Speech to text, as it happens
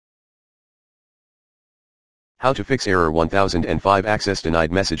How to fix error 1005 access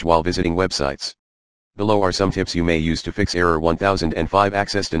denied message while visiting websites. Below are some tips you may use to fix error 1005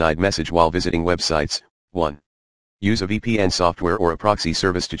 access denied message while visiting websites. 1. Use a VPN software or a proxy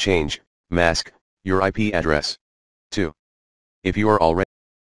service to change, mask, your IP address. 2. If you are already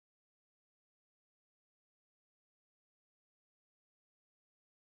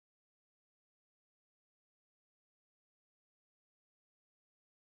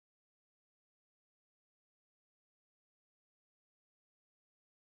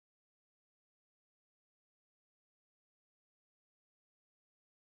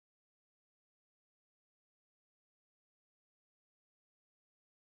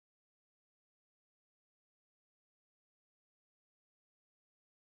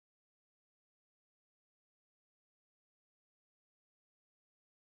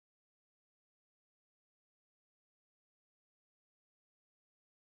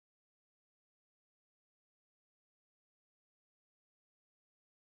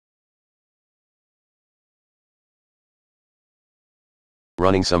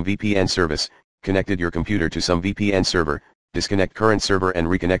running some VPN service, connected your computer to some VPN server, disconnect current server and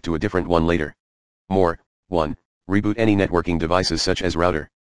reconnect to a different one later. More. 1. Reboot any networking devices such as router.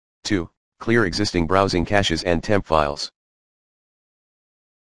 2. Clear existing browsing caches and temp files.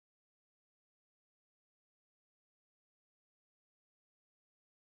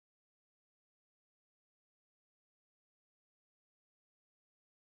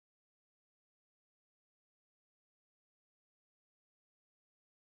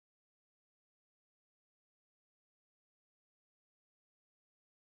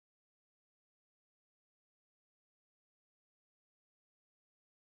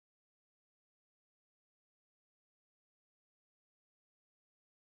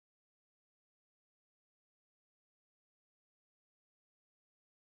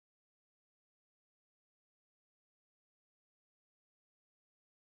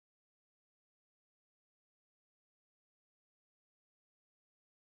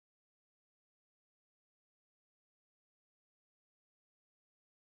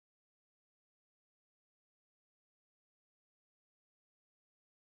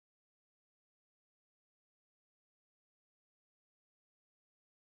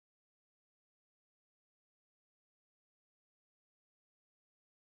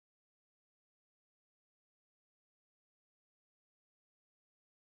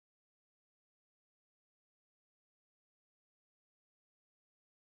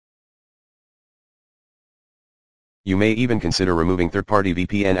 You may even consider removing third-party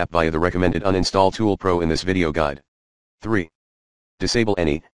VPN app via the recommended Uninstall Tool Pro in this video guide. 3. Disable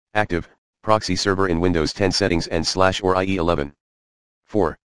any active proxy server in Windows 10 settings and /or IE11.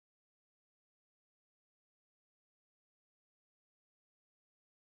 4.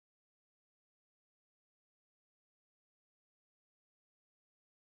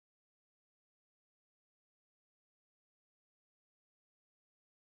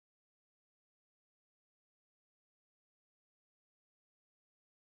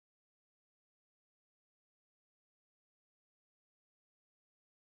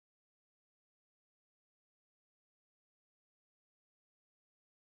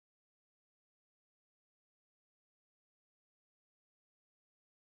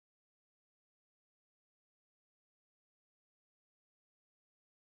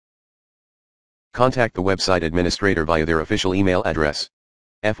 Contact the website administrator via their official email address.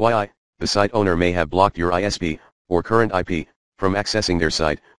 FYI, the site owner may have blocked your ISP, or current IP, from accessing their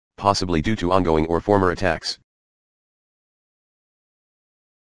site, possibly due to ongoing or former attacks.